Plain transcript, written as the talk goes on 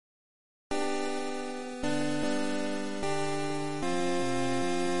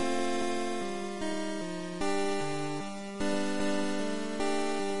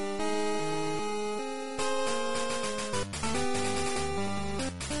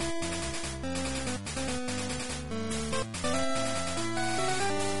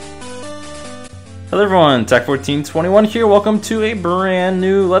Hello everyone, Tech1421 here. Welcome to a brand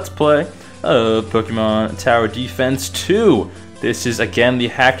new Let's Play of Pokemon Tower Defense 2. This is again the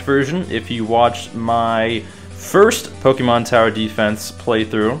hacked version. If you watched my first Pokemon Tower Defense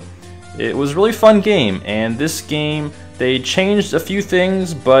playthrough, it was a really fun game, and this game they changed a few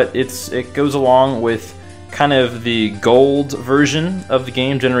things, but it goes along with kind of the gold version of the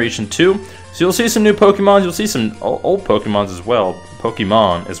game, Generation 2. So you'll see some new Pokemon, you'll see some old Pokemon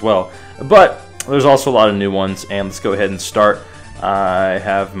as well, but there's also a lot of new ones, and let's go ahead and start. I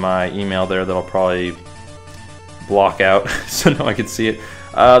have my email there that I'll probably block out so no one can see it.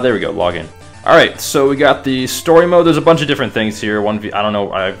 There we go, log in. Alright, so we got the story mode. There's a bunch of different things here. I don't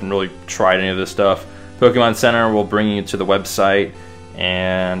know, I haven't really tried any of this stuff. Pokemon Center will bring you to the website,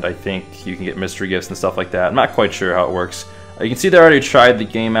 and I think you can get mystery gifts and stuff like that. I'm not quite sure how it works. You can see they already tried the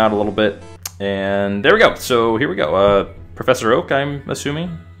game out a little bit, and there we go. So here we go. Professor Oak, I'm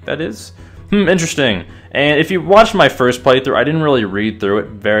assuming that is. Interesting. And if you watched my first playthrough, I didn't really read through it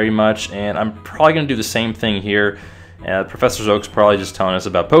very much, and I'm probably going to do the same thing here. Professor Oak's probably just telling us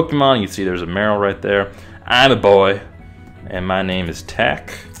about Pokemon. You can see there's a Meryl right there. I'm a boy, and my name is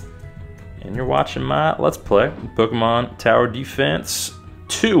Tech, and you're watching my Let's Play Pokemon Tower Defense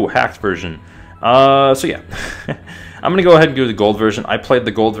 2 hacked version. So yeah, I'm going to go ahead and do the gold version. I played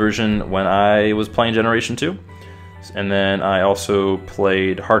the gold version when I was playing Generation 2. And then I also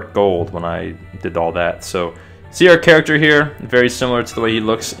played Heart Gold when I did all that. So see our character here, very similar to the way he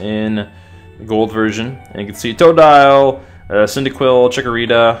looks in the gold version. And you can see Totodile, Cyndaquil,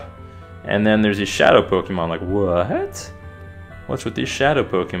 Chikorita, and then there's these shadow Pokemon. Like, what? What's with these shadow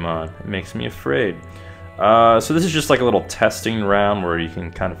Pokemon? It makes me afraid. So this is just like a little testing round where you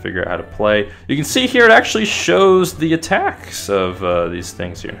can kind of figure out how to play. You can see here it actually shows the attacks of these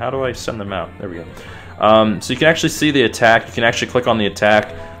things here. How do I send them out? There we go. So you can actually see the attack. You can actually click on the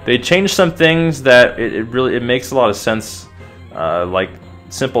attack. They changed some things that it makes a lot of sense, like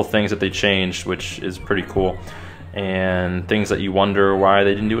simple things that they changed, which is pretty cool, and things that you wonder why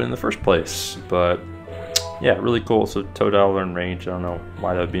they didn't do it in the first place. But yeah, really cool. So Totodile learn range. I don't know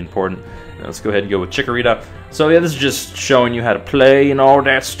why that would be important. Now let's go ahead and go with Chikorita. So yeah, this is just showing you how to play and all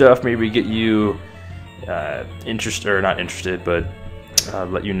that stuff. Maybe get you interested, or not interested, but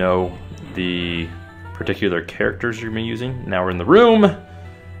let you know the particular characters you're going to be using. Now we're in the room,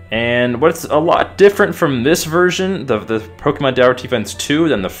 and what's a lot different from this version, the Pokemon Tower Defense 2,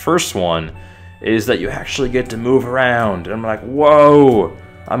 than the first one, is that you actually get to move around. And I'm like, whoa,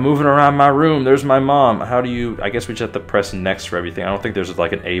 I'm moving around my room, there's my mom. How do you, I guess we just have to press next for everything. I don't think there's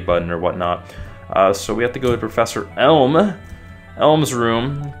like an A button or whatnot. So we have to go to Professor Elm's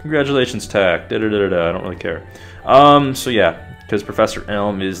room. Congratulations, Tack. I don't really care. So yeah, because Professor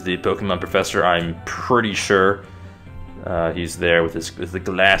Elm is the Pokemon professor, I'm pretty sure. He's there with the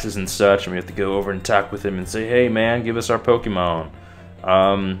glasses and such, and we have to go over and talk with him and say, hey man, give us our Pokemon.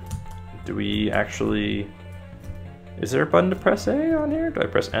 Do we actually... Is there a button to press A on here? Do I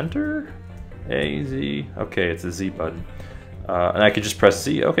press enter? A, Z. Okay, it's a Z button. And I could just press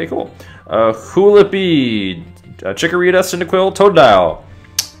Z. Okay, cool. Hulipi, Chikorita, Cyndaquil, Totodile.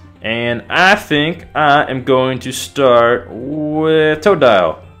 And I think I am going to start with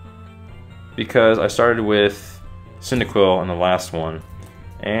Totodile, because I started with Cyndaquil in the last one,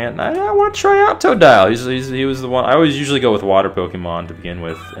 and I want to try out Totodile. He was the one. I always usually go with water Pokemon to begin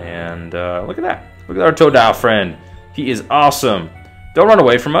with, and look at that. Look at our Totodile friend. He is awesome. Don't run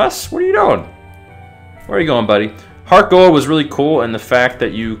away from us. What are you doing? Where are you going, buddy? Heart Gold was really cool, and the fact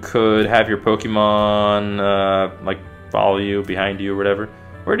that you could have your Pokemon like follow you, behind you, or whatever.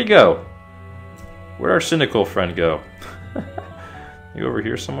 Where'd he go? Where'd our Cyndaquil friend go? You over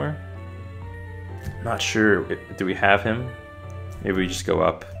here somewhere? Not sure. Do we have him? Maybe we just go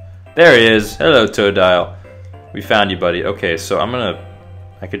up. There he is. Hello, Totodile. We found you, buddy. Okay, so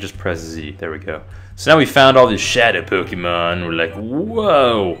I could just press Z. There we go. So now we found all these shadow Pokemon. We're like,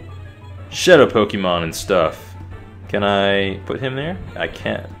 whoa! Shadow Pokemon and stuff. Can I put him there? I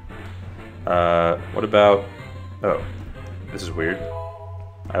can't. What about... Oh, this is weird.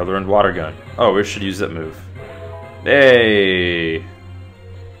 I learned Water Gun. Oh, we should use that move. Hey!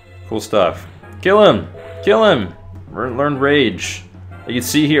 Cool stuff. Kill him! Kill him! Learn Rage. You can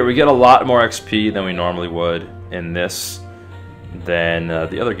see here, we get a lot more XP than we normally would in this than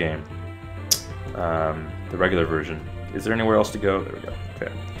the other game. The regular version. Is there anywhere else to go? There we go.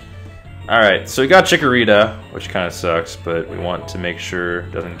 Okay. Alright, so we got Chikorita, which kind of sucks, but we want to make sure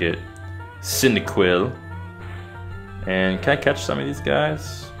it doesn't get Cyndaquil. And can I catch some of these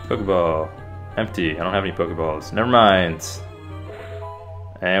guys? Pokeball. Empty. I don't have any Pokeballs. Never mind.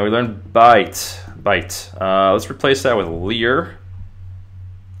 And we learned Bite. Let's replace that with Leer.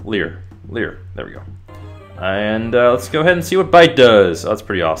 Leer. Leer. There we go. And let's go ahead and see what Bite does. Oh, that's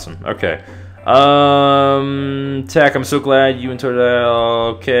pretty awesome. Okay. Tech, I'm so glad you and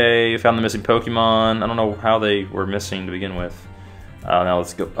Totodile. Okay, found the missing Pokemon. I don't know how they were missing to begin with. Now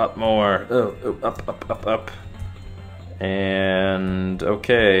let's go up more. Oh, up, up, up, up. And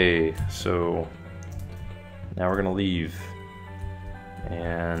okay, so now we're gonna leave.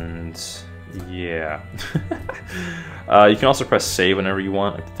 And yeah. You can also press save whenever you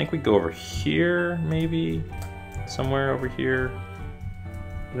want. I think we go over here, maybe? Somewhere over here.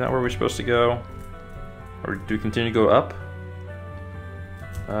 Is that where we're supposed to go? Or do we continue to go up?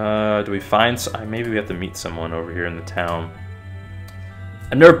 Do we find... maybe we have to meet someone over here in the town.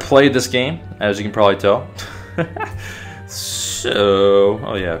 I've never played this game, as you can probably tell. So...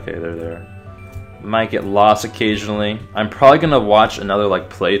 oh yeah, okay, they're there. Might get lost occasionally. I'm probably gonna watch another like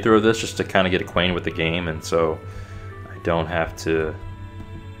playthrough of this just to kind of get acquainted with the game, and so I don't have to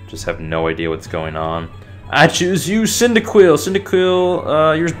just have no idea what's going on. I choose you, Cyndaquil.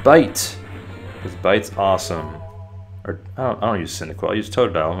 Cyndaquil, yours Bite. Because Bite's awesome. Or I don't use Cyndaquil. I use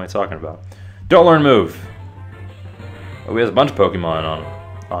Totodile. What am I talking about? Don't learn move. Oh, we have a bunch of Pokemon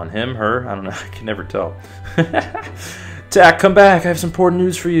on him, her. I don't know. I can never tell. Tack, come back. I have some important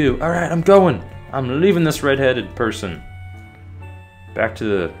news for you. All right, I'm going. I'm leaving this red-headed person. Back to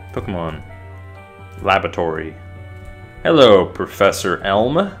the Pokemon laboratory. Hello, Professor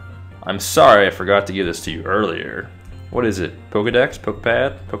Elm. I'm sorry I forgot to give this to you earlier. What is it? Pokedex?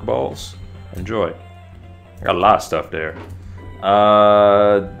 Pokepad? Pokeballs? Enjoy. I got a lot of stuff there.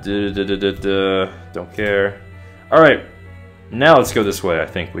 Don't care. Alright. Now let's go this way. I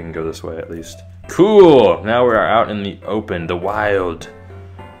think we can go this way at least. Cool! Now we're out in the open, the wild.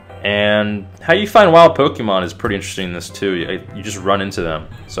 And how you find wild Pokemon is pretty interesting in this too. You just run into them.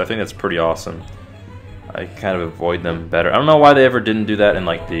 So I think that's pretty awesome. I kind of avoid them better. I don't know why they ever didn't do that in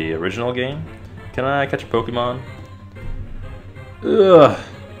like the original game. Can I catch a Pokemon? Ugh.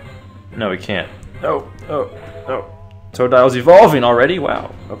 No, we can't. Oh. Totodile's evolving already?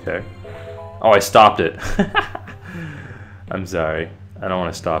 Wow. Okay. Oh, I stopped it. I'm sorry. I don't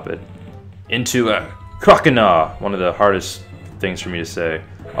want to stop it. Into a Croconaw. One of the hardest things for me to say.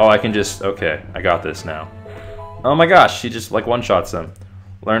 Oh, I can just... okay, I got this now. Oh my gosh, she just like one-shots them.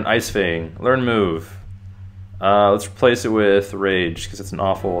 Learn Ice Fang. Learn Move. Let's replace it with Rage, because it's an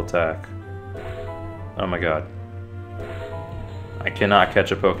awful attack. Oh my god. I cannot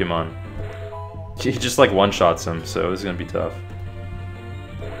catch a Pokemon. He just like one-shots him, so this is going to be tough.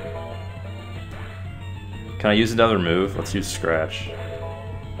 Can I use another move? Let's use Scratch.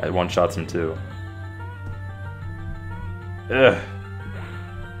 It one-shots him too. Ugh.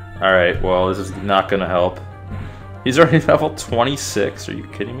 Alright, well, this is not gonna help. He's already level 26, are you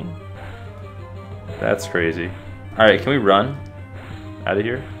kidding me? That's crazy. Alright, can we run out of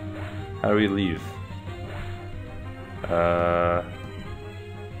here? How do we leave? I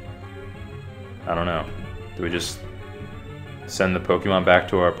don't know. Do we just send the Pokemon back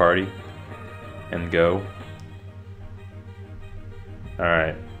to our party and go?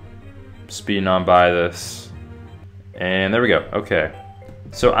 Alright. Speeding on by this. And there we go. Okay.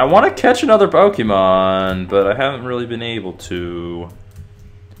 So I want to catch another Pokemon, but I haven't really been able to.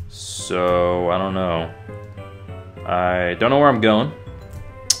 So I don't know. I don't know where I'm going.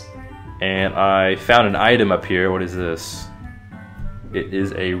 And I found an item up here. What is this? It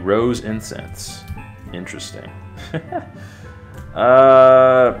is a rose incense. Interesting.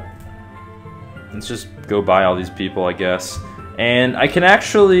 Let's just go by all these people, I guess. And I can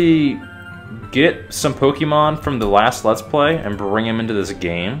actually get some Pokemon from the last Let's Play and bring them into this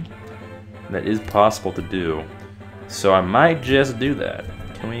game. That is possible to do. So I might just do that.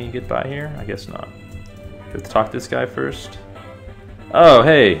 Can we get by here? I guess not. Do we have to talk to this guy first? Oh,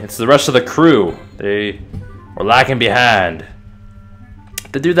 hey, it's the rest of the crew. They were lagging behind.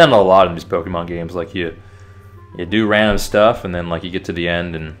 They do that a lot in these Pokemon games. Like you do random stuff and then like you get to the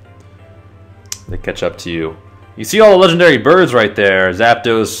end and they catch up to you. You see all the legendary birds right there.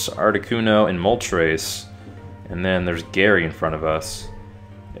 Zapdos, Articuno, and Moltres. And then there's Gary in front of us.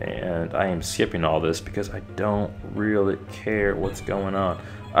 And I am skipping all this because I don't really care what's going on.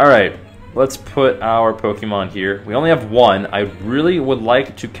 Alright, let's put our Pokemon here. We only have one. I really would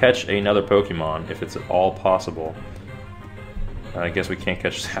like to catch another Pokemon if it's at all possible. I guess we can't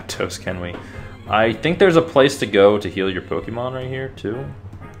catch Zapdos, can we? I think there's a place to go to heal your Pokemon right here, too.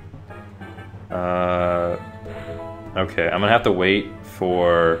 Okay, I'm gonna have to wait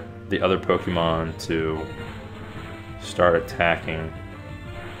for the other Pokemon to start attacking.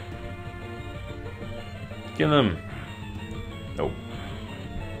 Kill him! Nope.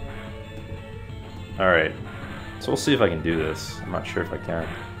 Alright, so we'll see if I can do this. I'm not sure if I can.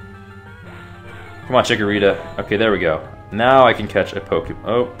 Come on, Chikorita. Okay, there we go. Now I can catch a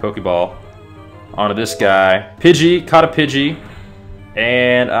Pokeball onto this guy. Pidgey, caught a Pidgey.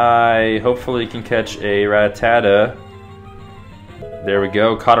 And I hopefully can catch a Rattata. There we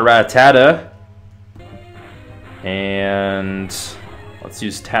go, caught a Rattata. And let's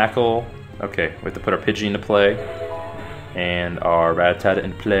use Tackle. Okay, we have to put our Pidgey into play. And our Rattata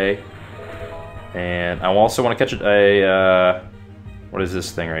in play. And I also want to catch a, what is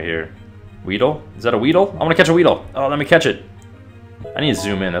this thing right here? Weedle? Is that a Weedle? I want to catch a Weedle. Oh, let me catch it. I need to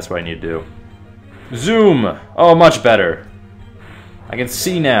zoom in, that's what I need to do. Zoom! Oh, much better. I can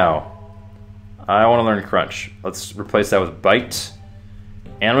see now. I want to learn Crunch. Let's replace that with Bite.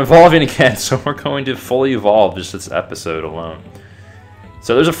 And I'm evolving again, so we're going to fully evolve just this episode alone.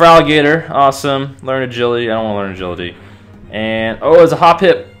 So there's a Feraligatr. Awesome. Learn Agility. I don't want to learn Agility. And, oh, there's a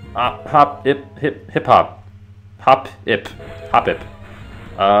Hop-Hip. Hip-Hop. Hop-Hip.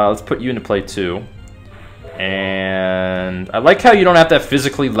 Let's put you into play too. And I like how you don't have to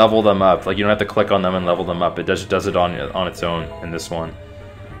physically level them up. Like, you don't have to click on them and level them up. It does it on its own in this one.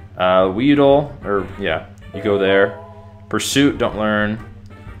 Weedle, or yeah, you go there. Pursuit, don't learn.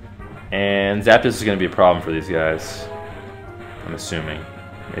 And Zapdos is going to be a problem for these guys. I'm assuming.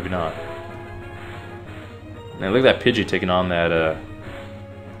 Maybe not. Now look at that Pidgey taking on that,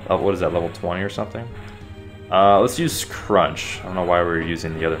 what is that, level 20 or something? Let's use Crunch. I don't know why we're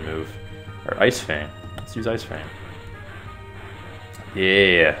using the other move. Or Ice Fang. Let's use Ice Fang.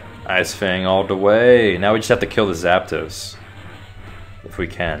 Yeah, Ice Fang all the way. Now we just have to kill the Zapdos. If we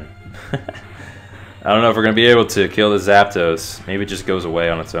can. I don't know if we're going to be able to kill the Zapdos. Maybe it just goes away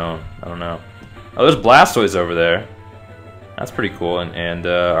on its own. I don't know. Oh, there's Blastoise over there. That's pretty cool. And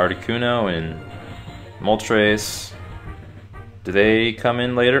Articuno and Moltres. Do they come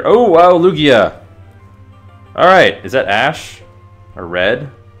in later? Oh, wow, Lugia. Alright, is that Ash? Or Red?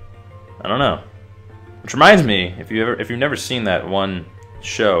 I don't know. Which reminds me, if you've never seen that one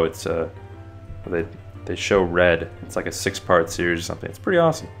show, it's they show Red. It's like a 6-part series or something. It's pretty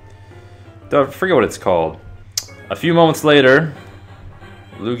awesome. I forget what it's called. A few moments later,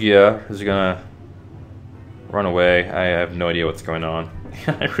 Lugia is gonna run away. I have no idea what's going on.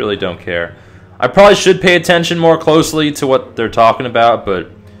 I really don't care. I probably should pay attention more closely to what they're talking about, but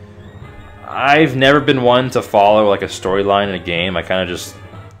I've never been one to follow like a storyline in a game. I kind of just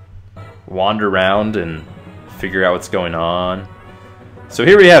wander around and figure out what's going on. So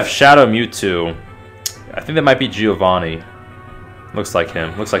here we have Shadow Mewtwo. I think that might be Giovanni. Looks like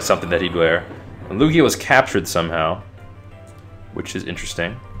him. Looks like something that he'd wear. And Lugia was captured somehow, which is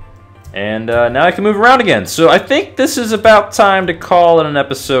interesting. And now I can move around again. So I think this is about time to call it an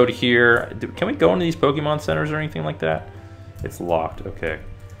episode here. Can we go into these Pokemon centers or anything like that? It's locked. Okay.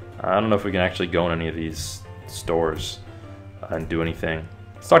 I don't know if we can actually go in any of these stores and do anything.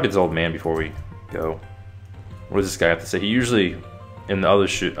 Let's talk to this old man before we go. What does this guy have to say? He usually, in the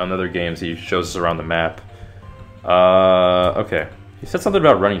other games, he shows us around the map. Okay. He said something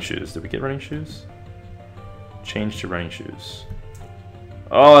about running shoes. Did we get running shoes? Change to running shoes.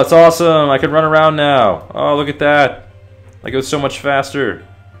 Oh, that's awesome! I can run around now. Oh, look at that. I go so much faster.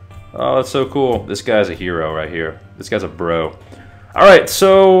 Oh, that's so cool. This guy's a hero right here. This guy's a bro. Alright,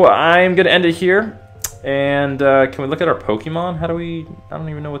 so I'm going to end it here. And can we look at our Pokemon? How do we... I don't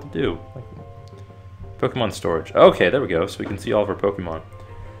even know what to do. Like, Pokemon storage. Okay, there we go. So we can see all of our Pokemon.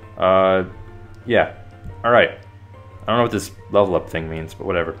 Yeah. Alright. I don't know what this level up thing means, but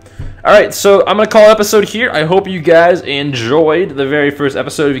whatever. Alright, so I'm going to call the episode here. I hope you guys enjoyed the very first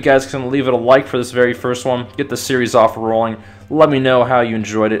episode. If you guys can leave it a like for this very first one, get the series off rolling. Let me know how you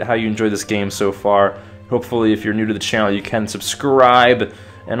enjoyed it, how you enjoyed this game so far. Hopefully, if you're new to the channel, you can subscribe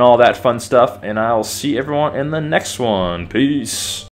and all that fun stuff. And I'll see everyone in the next one. Peace.